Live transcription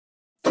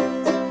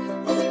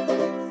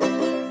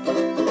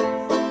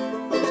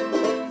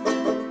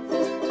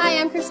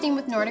Christine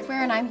with Nordic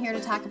Ware, and I'm here to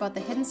talk about the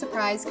Hidden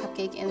Surprise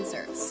Cupcake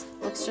Inserts.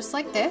 Looks just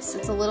like this.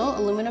 It's a little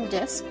aluminum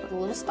disc with a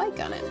little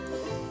spike on it.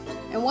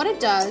 And what it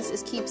does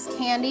is keeps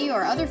candy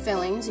or other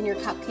fillings in your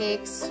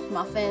cupcakes,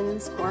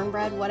 muffins,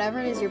 cornbread, whatever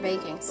it is you're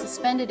baking,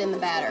 suspended in the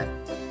batter.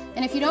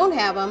 And if you don't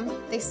have them,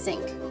 they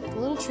sink. The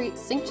little treats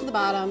sink to the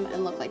bottom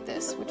and look like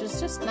this, which is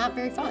just not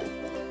very fun.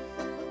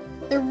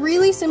 They're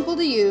really simple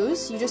to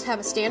use. You just have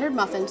a standard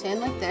muffin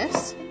tin like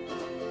this,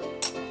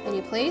 and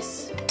you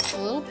place the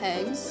little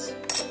pegs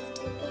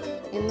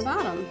in the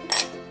bottom.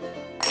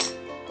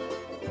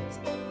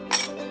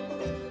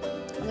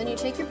 And then you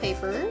take your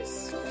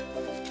papers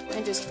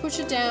and just push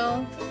it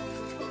down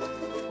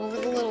over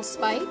the little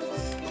spike.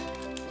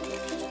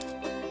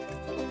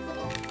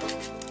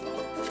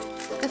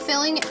 The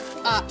filling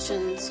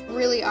options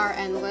really are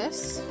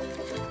endless.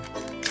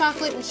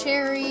 Chocolate and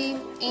cherry,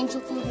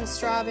 angel food and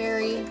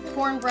strawberry,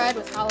 cornbread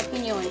with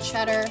jalapeno and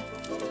cheddar,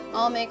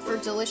 all make for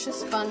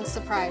delicious, fun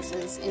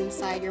surprises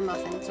inside your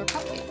muffins or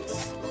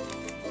cupcakes.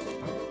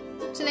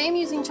 Today I'm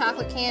using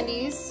chocolate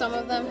candies. Some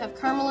of them have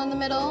caramel in the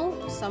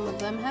middle, some of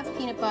them have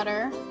peanut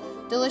butter.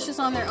 Delicious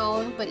on their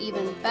own, but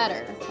even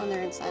better when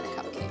they're inside a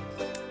cupcake.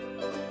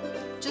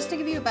 Just to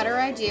give you a better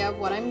idea of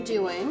what I'm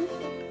doing,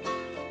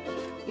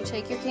 you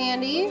take your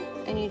candy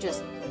and you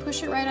just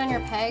push it right on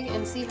your peg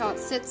and see how it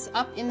sits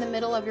up in the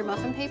middle of your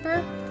muffin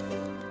paper?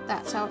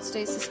 That's how it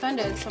stays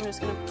suspended. So I'm just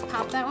going to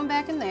pop that one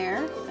back in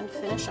there and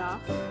finish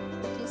off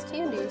these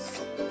candies.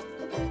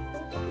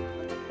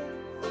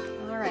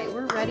 Alright,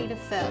 we're ready to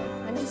fill.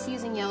 I'm just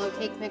using yellow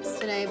cake mix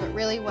today, but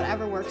really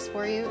whatever works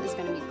for you is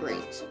going to be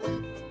great.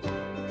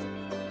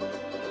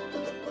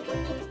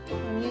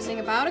 I'm using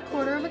about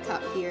 1/4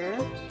 cup here.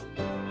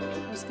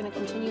 I'm just going to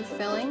continue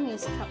filling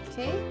these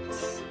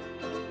cupcakes.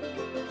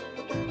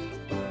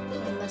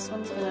 This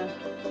one's it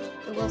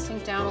will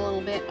sink down a little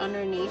bit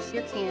underneath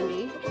your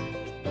candy,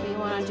 but you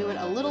want to do it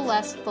a little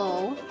less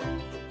full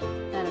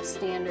than a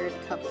standard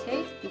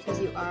cupcake because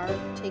you are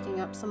taking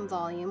up some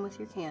volume with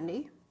your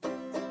candy.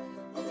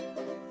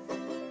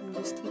 And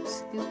just keep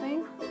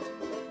scooping,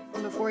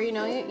 and before you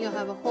know it, you'll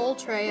have a whole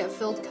tray of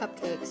filled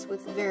cupcakes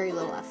with very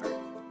little effort.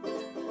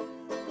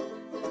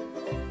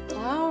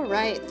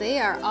 Alright, they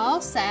are all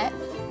set.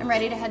 I'm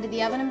ready to head to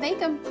the oven and bake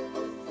them.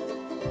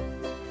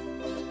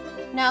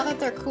 Now that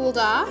they're cooled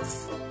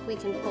off, we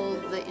can pull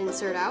the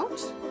insert out,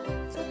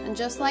 and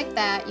just like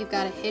that, you've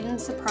got a hidden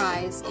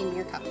surprise in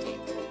your cupcake.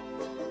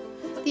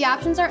 The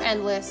options are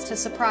endless to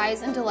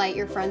surprise and delight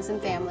your friends and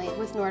family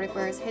with Nordic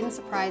Ware's Hidden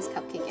Surprise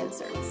Cupcake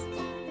Inserts.